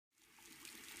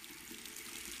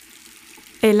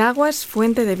El agua es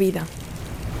fuente de vida.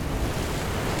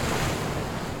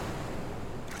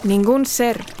 Ningún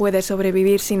ser puede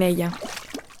sobrevivir sin ella.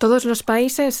 Todos los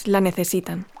países la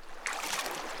necesitan.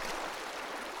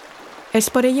 Es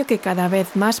por ello que cada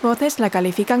vez más voces la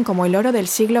califican como el oro del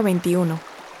siglo XXI.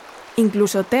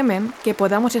 Incluso temen que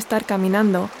podamos estar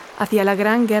caminando hacia la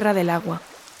gran guerra del agua.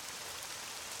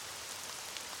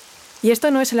 Y esto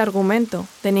no es el argumento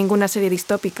de ninguna serie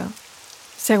distópica.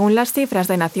 Según las cifras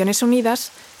de Naciones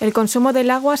Unidas, el consumo del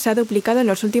agua se ha duplicado en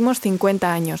los últimos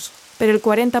 50 años, pero el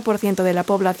 40% de la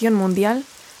población mundial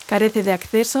carece de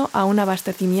acceso a un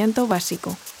abastecimiento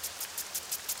básico.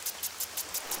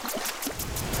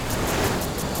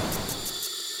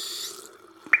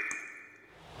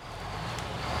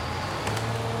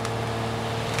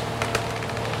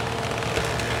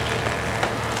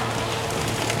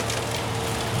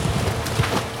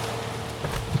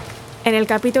 En el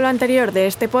capítulo anterior de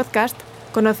este podcast,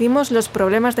 conocimos los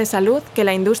problemas de salud que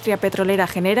la industria petrolera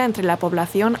genera entre la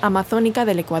población amazónica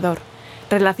del Ecuador,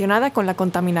 relacionada con la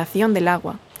contaminación del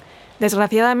agua.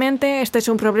 Desgraciadamente, este es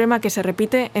un problema que se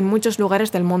repite en muchos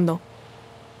lugares del mundo.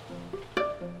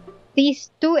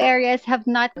 These two areas have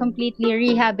not completely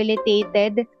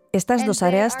rehabilitated. Estas dos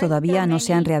áreas todavía no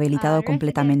se han rehabilitado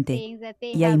completamente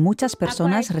y hay muchas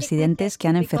personas residentes que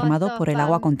han enfermado por el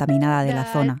agua contaminada de la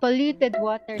zona.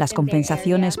 Las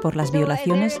compensaciones por las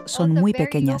violaciones son muy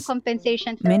pequeñas,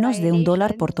 menos de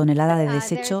 $1 por tonelada de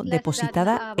desecho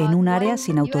depositada en un área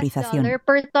sin autorización.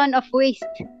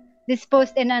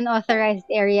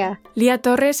 Lia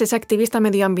Torres es activista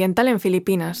medioambiental en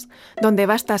Filipinas, donde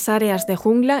vastas áreas de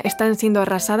jungla están siendo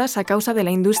arrasadas a causa de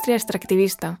la industria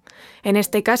extractivista, en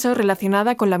este caso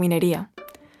relacionada con la minería.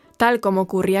 Tal como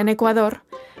ocurría en Ecuador,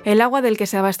 el agua del que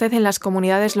se abastecen las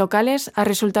comunidades locales ha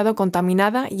resultado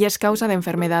contaminada y es causa de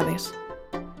enfermedades.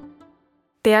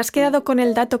 ¿Te has quedado con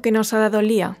el dato que nos ha dado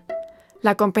Lia?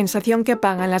 La compensación que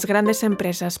pagan las grandes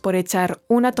empresas por echar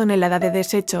 1 tonelada de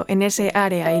desecho en ese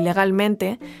área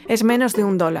ilegalmente es menos de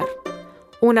 $1.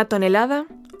 1 tonelada,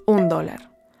 $1.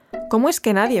 ¿Cómo es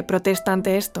que nadie protesta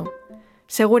ante esto?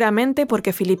 Seguramente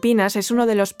porque Filipinas es uno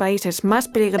de los países más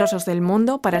peligrosos del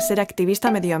mundo para ser activista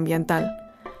medioambiental.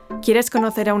 ¿Quieres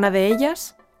conocer a una de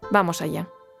ellas? Vamos allá.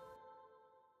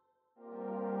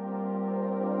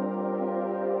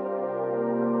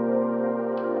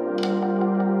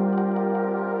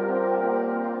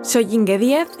 Soy Inge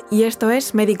Díez y esto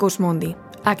es Medicusmundi,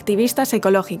 Activistas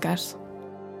Ecológicas.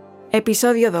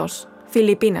 Episodio 2.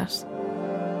 Filipinas.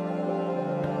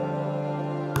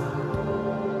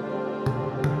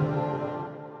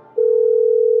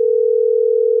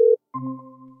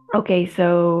 Okay,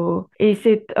 so is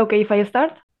it okay if I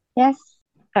start? Yes.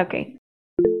 Okay.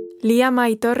 Lia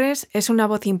Mai Torres es una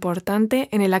voz importante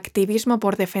en el activismo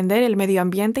por defender el medio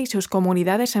ambiente y sus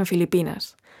comunidades en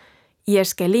Filipinas. Y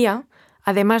es que Lia,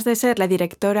 además de ser la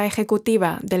directora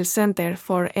ejecutiva del Center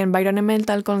for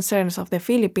Environmental Concerns of the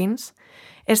Philippines,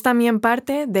 es también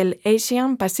parte del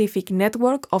Asian Pacific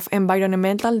Network of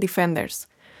Environmental Defenders,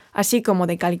 así como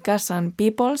de Caucasian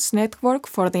People's Network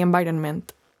for the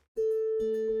Environment.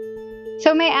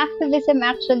 So my activism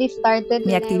actually started.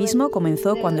 Mi activismo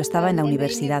comenzó cuando estaba en la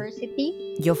universidad.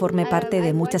 Yo formé parte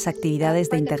de muchas actividades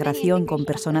de integración con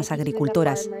personas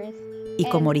agricultoras. Y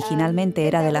como originalmente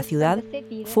era de la ciudad,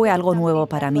 fue algo nuevo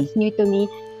para mí.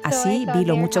 Así vi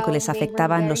lo mucho que les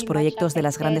afectaban los proyectos de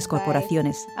las grandes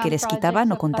corporaciones, que les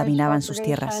quitaban o contaminaban sus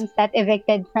tierras.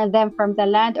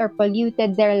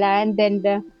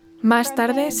 Más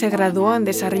tarde se graduó en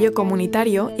Desarrollo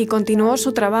Comunitario y continuó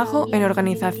su trabajo en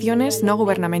organizaciones no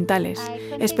gubernamentales,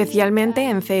 especialmente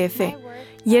en CEC,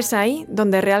 y es ahí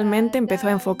donde realmente empezó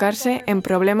a enfocarse en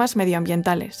problemas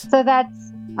medioambientales.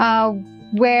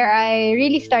 Where I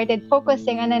really started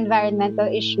focusing on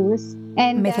environmental issues.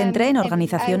 Me centré en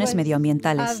organizaciones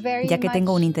medioambientales, ya que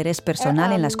tengo un interés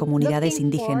personal en las comunidades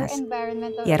indígenas.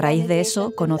 Y a raíz de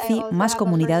eso, conocí más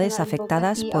comunidades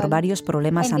afectadas por varios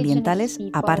problemas ambientales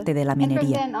aparte de la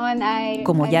minería.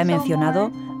 Como ya he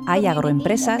mencionado, hay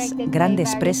agroempresas,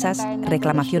 grandes presas,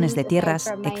 reclamaciones de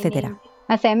tierras, etc.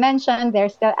 As I mentioned,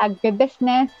 there's the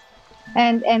agribusiness,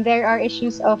 and there are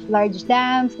issues of large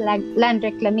dams, land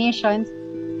reclamations.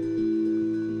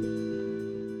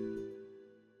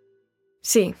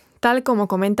 Sí, tal como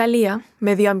comenta Lia,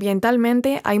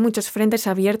 medioambientalmente hay muchos frentes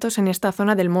abiertos en esta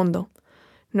zona del mundo.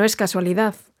 No es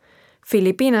casualidad.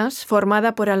 Filipinas,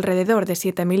 formada por alrededor de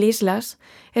 7.000 islas,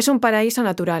 es un paraíso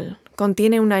natural,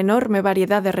 contiene una enorme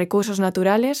variedad de recursos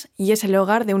naturales y es el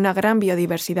hogar de una gran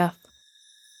biodiversidad.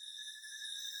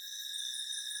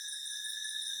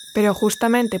 Pero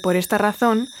justamente por esta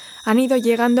razón han ido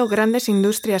llegando grandes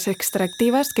industrias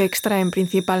extractivas que extraen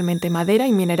principalmente madera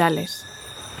y minerales.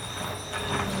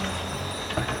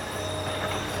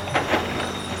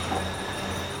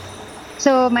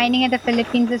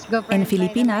 En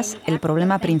Filipinas, el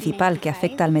problema principal que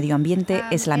afecta al medio ambiente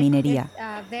es la minería.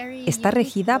 Está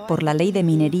regida por la Ley de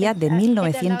Minería de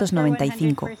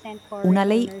 1995, una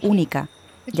ley única,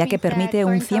 ya que permite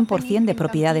un 100% de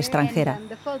propiedad extranjera,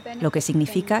 lo que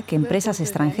significa que empresas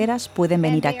extranjeras pueden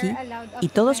venir aquí y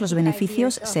todos los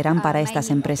beneficios serán para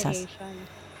estas empresas.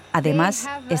 Además,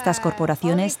 estas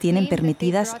corporaciones tienen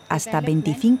permitidas hasta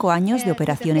 25 años de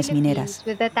operaciones mineras.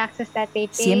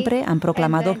 Siempre han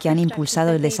proclamado que han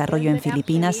impulsado el desarrollo en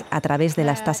Filipinas a través de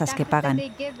las tasas que pagan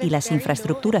y las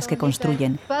infraestructuras que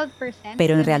construyen.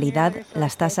 Pero en realidad,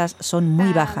 las tasas son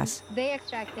muy bajas.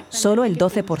 Solo el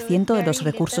 12% de los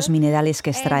recursos minerales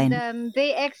que extraen.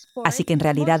 Así que en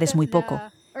realidad es muy poco.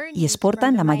 Y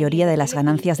exportan la mayoría de las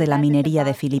ganancias de la minería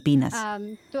de Filipinas,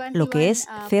 lo que es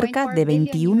cerca de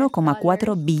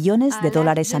 21,4 billones de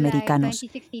dólares americanos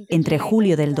entre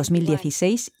julio del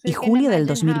 2016 y julio del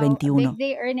 2021.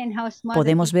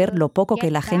 Podemos ver lo poco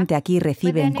que la gente aquí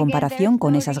recibe en comparación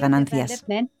con esas ganancias.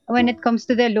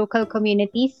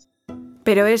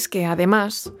 Pero es que,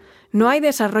 además, no hay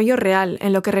desarrollo real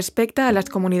en lo que respecta a las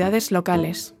comunidades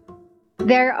locales.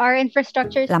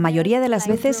 La mayoría de las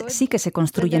veces sí que se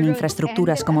construyen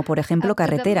infraestructuras, como por ejemplo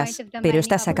carreteras, pero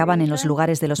estas acaban en los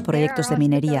lugares de los proyectos de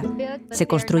minería. Se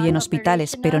construyen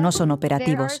hospitales, pero no son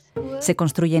operativos. Se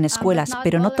construyen escuelas,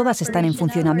 pero no todas están en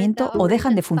funcionamiento o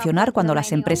dejan de funcionar cuando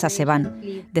las empresas se van.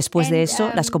 Después de eso,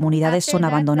 las comunidades son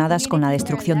abandonadas con la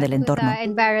destrucción del entorno.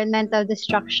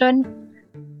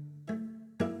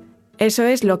 Eso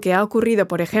es lo que ha ocurrido,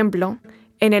 por ejemplo,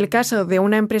 en el caso de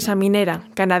una empresa minera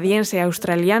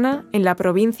canadiense-australiana en la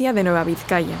provincia de Nueva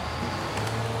Vizcaya.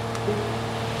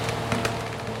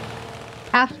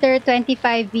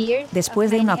 Después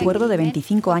de un acuerdo de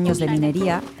 25 años de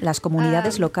minería, las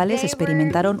comunidades locales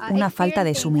experimentaron una falta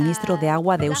de suministro de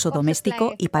agua de uso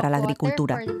doméstico y para la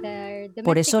agricultura.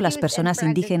 Por eso, las personas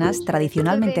indígenas,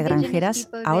 tradicionalmente granjeras,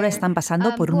 ahora están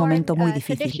pasando por un momento muy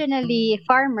difícil.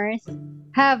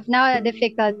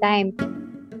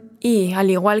 Y, al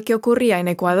igual que ocurría en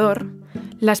Ecuador,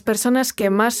 las personas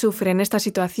que más sufren esta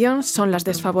situación son las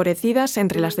desfavorecidas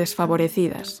entre las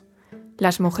desfavorecidas,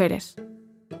 las mujeres.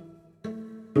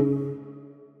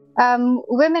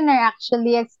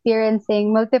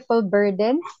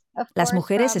 Las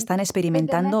mujeres están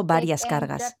experimentando varias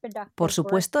cargas. Por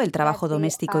supuesto, el trabajo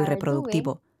doméstico y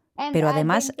reproductivo, pero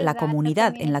además la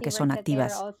comunidad en la que son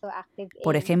activas.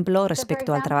 Por ejemplo,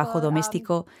 respecto al trabajo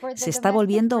doméstico, se está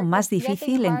volviendo más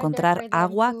difícil encontrar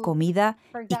agua, comida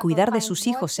y cuidar de sus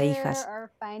hijos e hijas,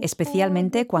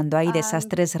 especialmente cuando hay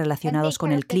desastres relacionados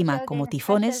con el clima, como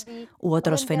tifones u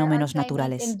otros fenómenos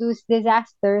naturales.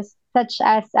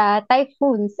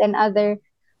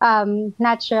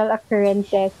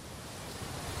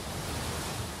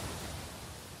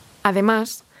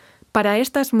 Además, para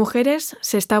estas mujeres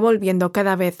se está volviendo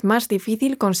cada vez más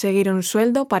difícil conseguir un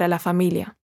sueldo para la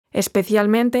familia,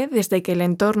 especialmente desde que el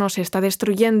entorno se está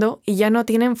destruyendo y ya no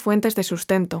tienen fuentes de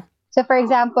sustento.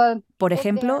 Por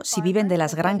ejemplo, si viven de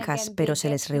las granjas, pero se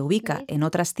les reubica en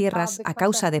otras tierras a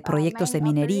causa de proyectos de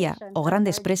minería o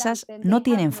grandes presas, no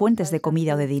tienen fuentes de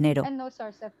comida o de dinero.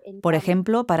 Por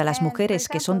ejemplo, para las mujeres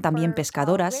que son también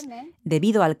pescadoras,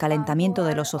 debido al calentamiento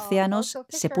de los océanos,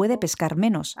 se puede pescar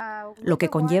menos, lo que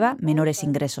conlleva menores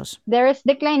ingresos.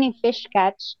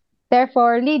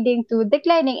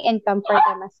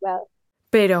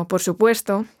 Pero, por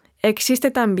supuesto, existe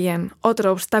también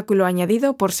otro obstáculo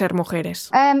añadido por ser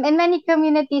mujeres.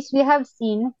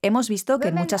 Hemos visto que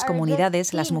en muchas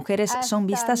comunidades las mujeres son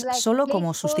vistas solo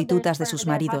como sustitutas de sus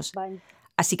maridos,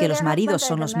 así que los maridos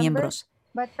son los miembros.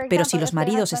 Pero si los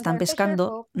maridos están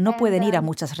pescando, no pueden ir a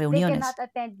muchas reuniones.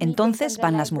 Entonces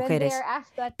van las mujeres,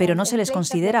 pero no se les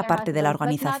considera parte de la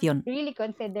organización.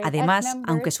 Además,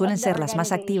 aunque suelen ser las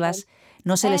más activas,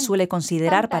 no se les suele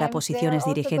considerar para posiciones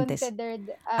dirigentes.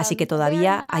 Así que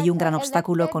todavía hay un gran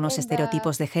obstáculo con los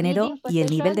estereotipos de género y el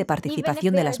nivel de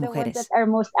participación de las mujeres.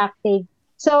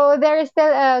 So there is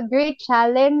still a great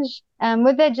challenge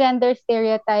with the gender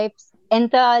stereotypes and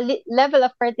the level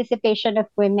of participation of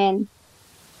women.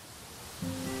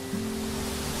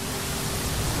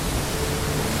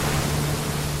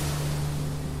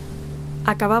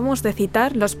 Acabamos de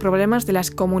citar los problemas de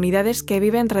las comunidades que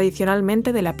viven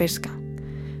tradicionalmente de la pesca.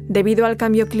 Debido al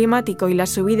cambio climático y la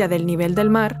subida del nivel del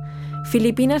mar,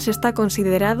 Filipinas está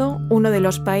considerado uno de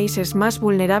los países más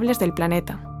vulnerables del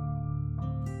planeta.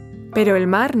 Pero el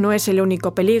mar no es el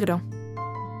único peligro.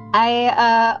 I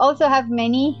also have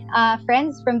many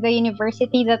friends from the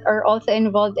university that are also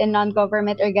involved in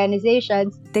non-government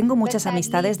organizations. Tengo muchas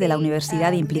amistades de la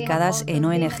universidad implicadas en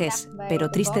ONGs, pero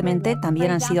tristemente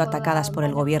también han sido atacadas por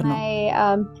el gobierno.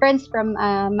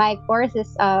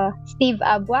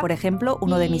 Por ejemplo,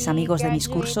 uno de mis amigos de mis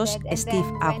cursos,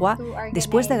 Steve Agua,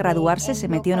 después de graduarse se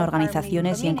metió en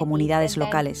organizaciones y en comunidades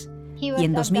locales. Y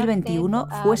en 2021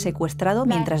 fue secuestrado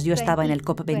mientras yo estaba en el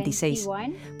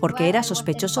COP26, porque era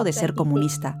sospechoso de ser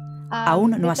comunista.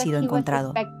 Aún no ha sido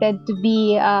encontrado.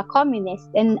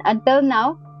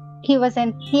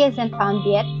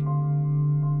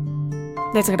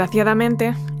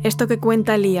 Desgraciadamente, esto que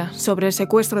cuenta Lia sobre el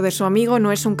secuestro de su amigo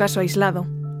no es un caso aislado.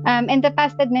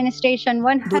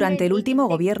 Durante el último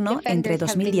gobierno, entre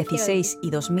 2016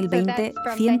 y 2020,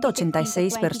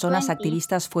 186 personas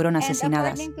activistas fueron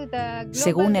asesinadas.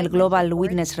 Según el Global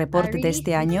Witness Report de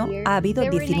este año, ha habido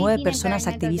 19 personas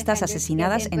activistas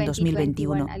asesinadas en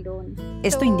 2021.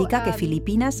 Esto indica que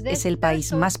Filipinas es el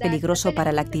país más peligroso para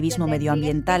el activismo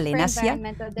medioambiental en Asia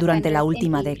durante la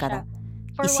última década.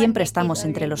 Y siempre estamos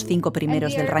entre los 5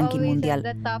 primeros del ranking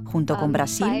mundial, junto con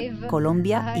Brasil,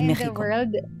 Colombia y México.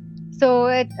 So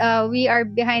we are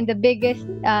behind the biggest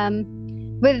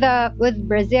with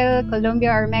Brazil,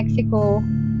 Colombia or Mexico.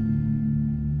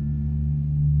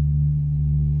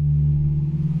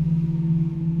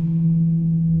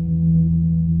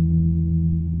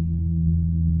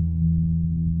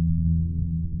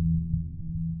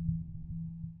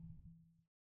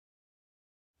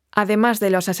 Además de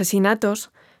los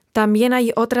asesinatos, también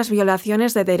hay otras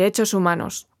violaciones de derechos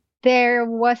humanos.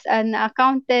 Hubo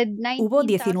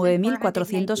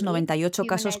 19.498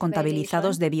 casos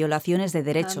contabilizados de violaciones de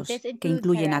derechos, que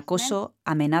incluyen acoso,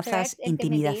 amenazas,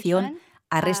 intimidación,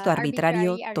 arresto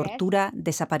arbitrario, tortura,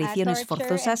 desapariciones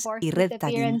forzosas y red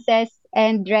tagging.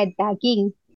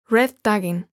 Red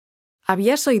tagging.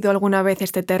 ¿Habías oído alguna vez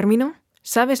este término?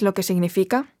 ¿Sabes lo que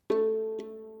significa?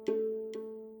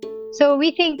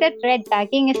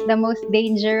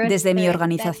 Desde mi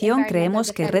organización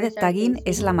creemos que red tagging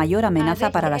es la mayor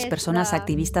amenaza para las personas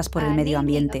activistas por el medio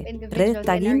ambiente. Red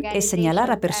tagging es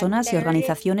señalar a personas y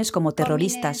organizaciones como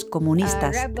terroristas,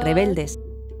 comunistas, rebeldes.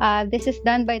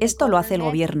 Esto lo hace el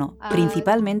gobierno,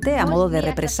 principalmente a modo de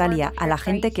represalia a la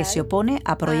gente que se opone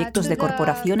a proyectos de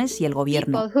corporaciones y el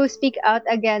gobierno.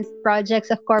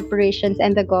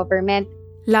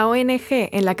 La ONG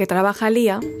en la que trabaja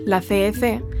Lia, la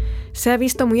CEC, se ha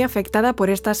visto muy afectada por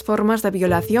estas formas de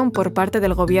violación por parte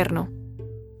del gobierno.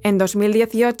 En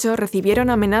 2018 recibieron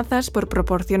amenazas por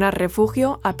proporcionar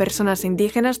refugio a personas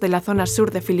indígenas de la zona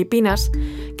sur de Filipinas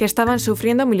que estaban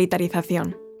sufriendo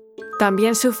militarización.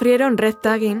 También sufrieron red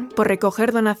tagging por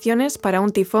recoger donaciones para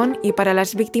un tifón y para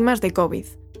las víctimas de COVID,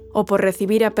 o por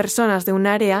recibir a personas de un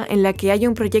área en la que hay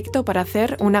un proyecto para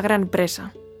hacer una gran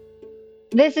presa.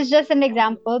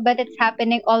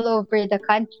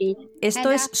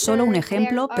 Esto es solo un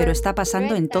ejemplo, pero está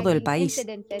pasando en todo el país.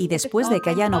 Y después de que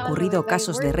hayan ocurrido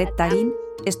casos de red tagging,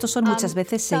 estos son muchas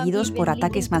veces seguidos por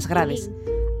ataques más graves,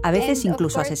 a veces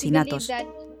incluso asesinatos.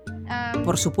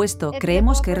 Por supuesto,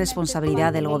 creemos que es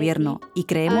responsabilidad del gobierno y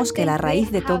creemos que la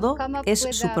raíz de todo es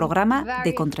su programa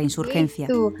de contrainsurgencia.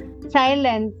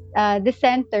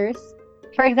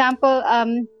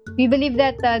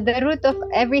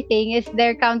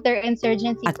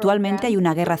 Actualmente hay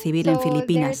una guerra civil en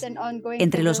Filipinas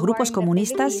entre los grupos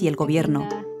comunistas y el gobierno,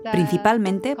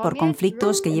 principalmente por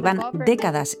conflictos que llevan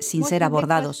décadas sin ser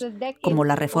abordados, como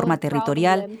la reforma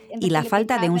territorial y la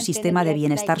falta de un sistema de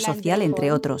bienestar social,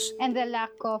 entre otros.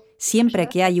 Siempre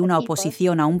que hay una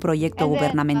oposición a un proyecto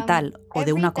gubernamental o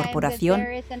de una corporación,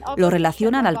 lo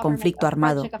relacionan al conflicto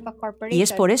armado. Y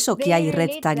es por eso que hay red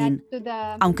tagging,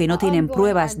 aunque no tienen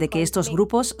pruebas de que estos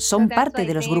grupos son parte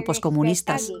de los grupos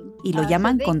comunistas y lo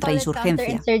llaman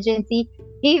contrainsurgencia.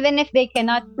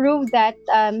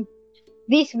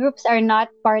 These groups are not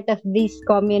part of these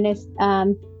communist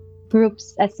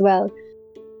groups as well.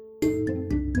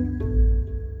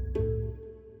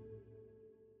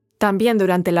 También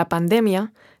durante la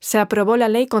pandemia se aprobó la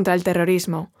Ley contra el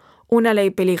Terrorismo, una ley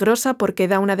peligrosa porque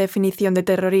da una definición de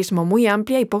terrorismo muy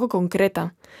amplia y poco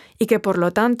concreta, y que por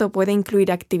lo tanto puede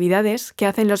incluir actividades que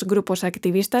hacen los grupos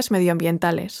activistas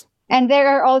medioambientales. And there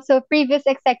are also previous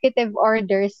executive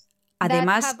orders.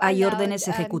 Además, hay órdenes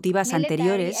ejecutivas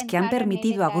anteriores que han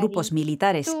permitido a grupos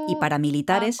militares y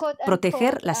paramilitares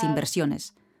proteger las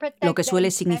inversiones, lo que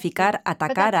suele significar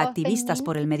atacar a activistas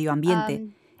por el medio ambiente,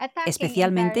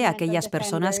 especialmente a aquellas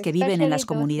personas que viven en las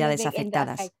comunidades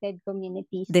afectadas.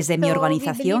 Desde mi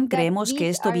organización creemos que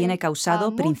esto viene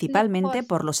causado principalmente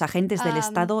por los agentes del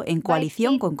Estado en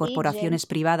coalición con corporaciones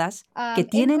privadas que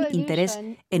tienen interés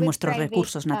en nuestros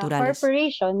recursos naturales.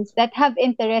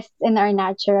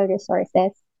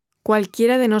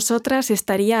 Cualquiera de nosotras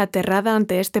estaría aterrada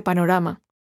ante este panorama.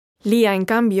 Lia, en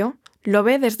cambio, lo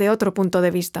ve desde otro punto de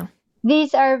vista.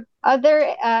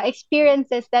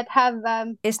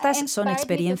 Estas son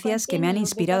experiencias que me han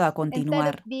inspirado a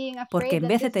continuar, porque en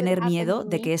vez de tener miedo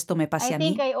de que esto me pase a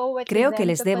mí, creo que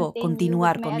les debo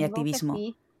continuar con mi activismo,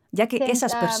 ya que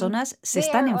esas personas se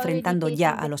están enfrentando ya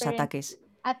a los ataques.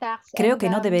 Creo que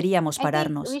no deberíamos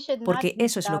pararnos, porque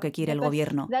eso es lo que quiere el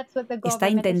gobierno. Está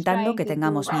intentando que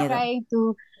tengamos miedo.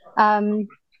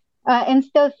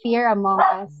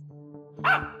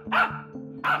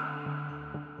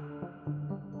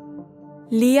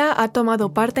 Lia ha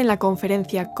tomado parte en la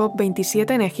conferencia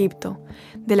COP27 en Egipto,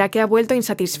 de la que ha vuelto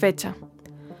insatisfecha.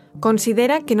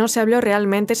 Considera que no se habló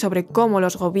realmente sobre cómo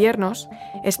los gobiernos,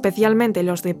 especialmente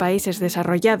los de países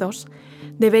desarrollados,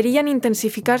 deberían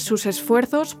intensificar sus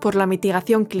esfuerzos por la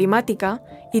mitigación climática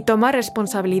y tomar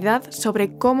responsabilidad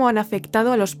sobre cómo han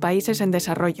afectado a los países en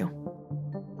desarrollo.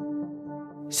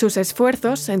 Sus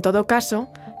esfuerzos, en todo caso,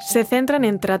 se centran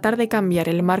en tratar de cambiar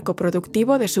el marco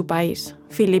productivo de su país,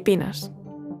 Filipinas.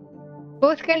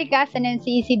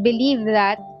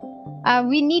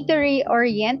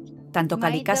 Tanto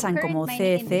Kalikasan como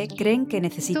CEC creen que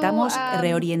necesitamos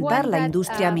reorientar la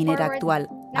industria minera actual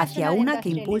hacia una que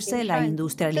impulse la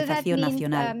industrialización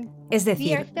nacional. Es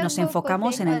decir, nos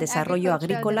enfocamos en el desarrollo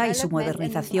agrícola y su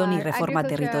modernización y reforma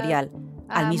territorial,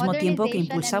 al mismo tiempo que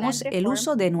impulsamos el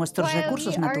uso de nuestros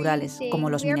recursos naturales, como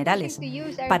los minerales,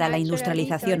 para la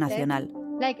industrialización nacional.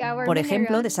 Por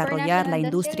ejemplo, desarrollar la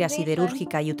industria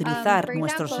siderúrgica y utilizar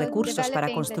nuestros recursos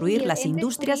para construir las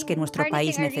industrias que nuestro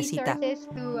país necesita.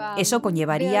 Eso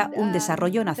conllevaría un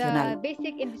desarrollo nacional.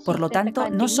 Por lo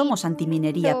tanto, no somos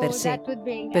antiminería per se,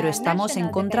 pero estamos en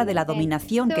contra de la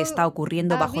dominación que está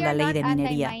ocurriendo bajo la ley de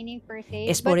minería.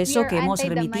 Es por eso que hemos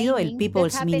remitido el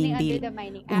People's Mining Bill,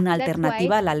 una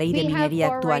alternativa a la ley de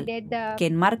minería actual, que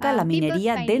enmarca la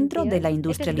minería dentro de la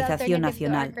industrialización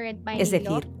nacional, es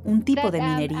decir, un tipo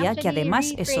de minería que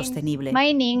además es sostenible.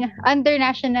 Under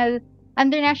national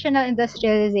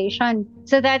industrialization.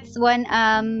 So that's one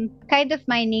kind of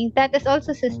mining that is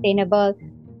also sustainable.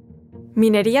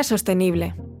 Minería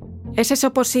sostenible. ¿Es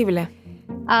eso posible?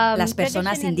 Las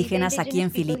personas indígenas aquí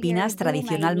en Filipinas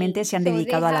tradicionalmente se han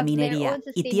dedicado a la minería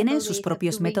y tienen sus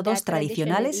propios métodos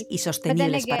tradicionales y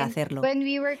sostenibles para hacerlo.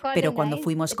 Pero cuando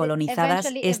fuimos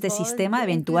colonizadas, este sistema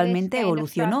eventualmente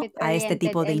evolucionó a este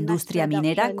tipo de industria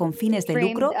minera con fines de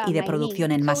lucro y de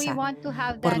producción en masa.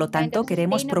 Por lo tanto,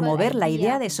 queremos promover la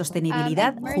idea de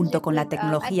sostenibilidad junto con la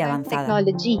tecnología avanzada.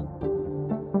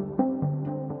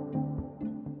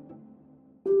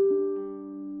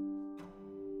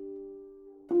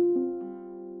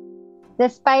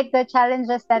 Despite the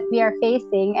challenges that we are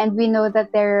facing, and we know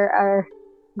that there are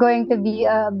going to be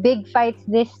big fights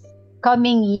this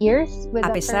coming years.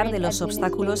 A pesar de los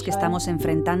obstáculos que estamos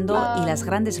enfrentando y las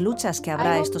grandes luchas que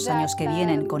habrá estos años que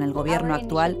vienen con el gobierno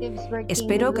actual,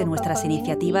 espero que nuestras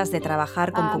iniciativas de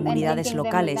trabajar con comunidades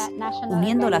locales,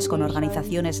 uniéndolas con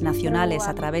organizaciones nacionales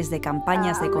a través de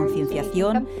campañas de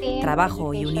concienciación,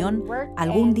 trabajo y unión,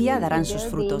 algún día darán sus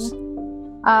frutos.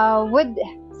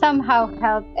 Somehow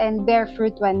help and bear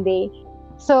fruit one day.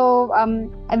 So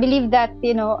I believe that,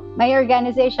 my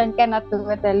organization cannot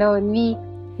do it alone.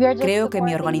 Creo que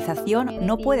mi organización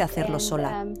no puede hacerlo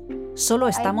sola. Solo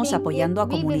estamos apoyando a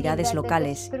comunidades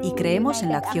locales y creemos en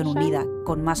la acción unida,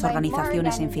 con más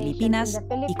organizaciones en Filipinas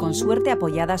y con suerte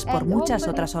apoyadas por muchas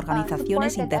otras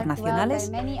organizaciones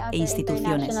internacionales e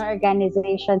instituciones.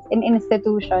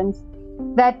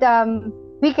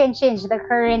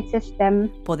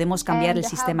 Podemos cambiar el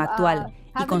sistema actual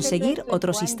y conseguir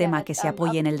otro sistema que se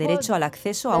apoye en el derecho al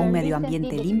acceso a un medio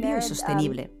ambiente limpio y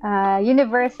sostenible.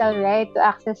 Universal right to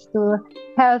access to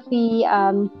healthy,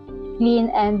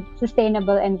 clean and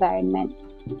sustainable environment.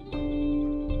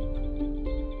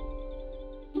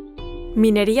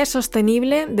 Minería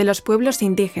sostenible de los pueblos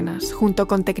indígenas, junto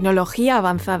con tecnología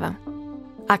avanzada.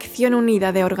 Acción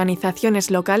unida de organizaciones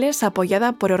locales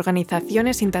apoyada por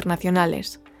organizaciones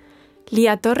internacionales.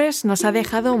 Lia Torres nos ha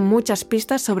dejado muchas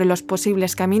pistas sobre los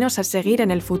posibles caminos a seguir en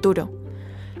el futuro.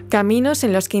 Caminos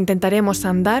en los que intentaremos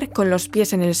andar con los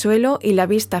pies en el suelo y la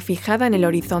vista fijada en el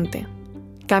horizonte.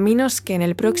 Caminos que en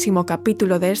el próximo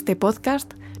capítulo de este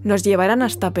podcast nos llevarán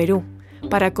hasta Perú,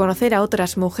 para conocer a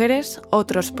otras mujeres,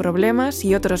 otros problemas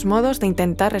y otros modos de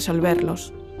intentar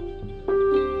resolverlos.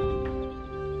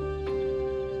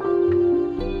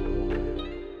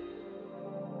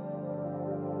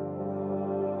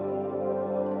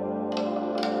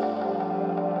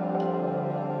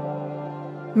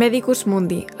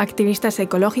 Medicusmundi, Activistas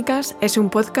Ecológicas, es un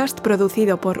podcast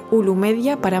producido por ULU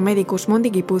Media para Medicusmundi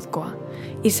Gipuzkoa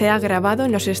y se ha grabado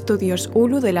en los estudios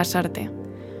ULU de Lasarte.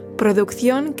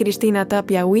 Producción: Cristina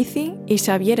Tapia Huici y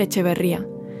Xavier Echeverría.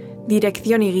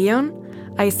 Dirección y guión: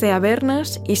 Aisea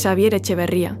Bernas y Xavier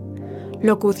Echeverría.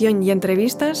 Locución y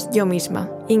entrevistas: yo misma,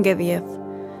 Inge Díez.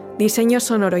 Diseño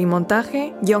sonoro y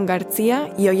montaje: Jon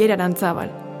García y Oyer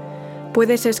Arantzábal.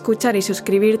 Puedes escuchar y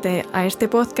suscribirte a este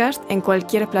podcast en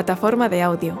cualquier plataforma de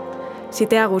audio. Si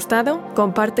te ha gustado,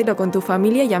 compártelo con tu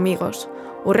familia y amigos.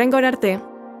 Hurrengor arte!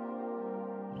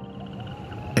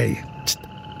 Hey,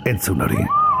 entzun hori.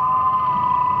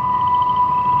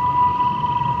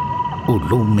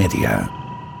 ULU Media.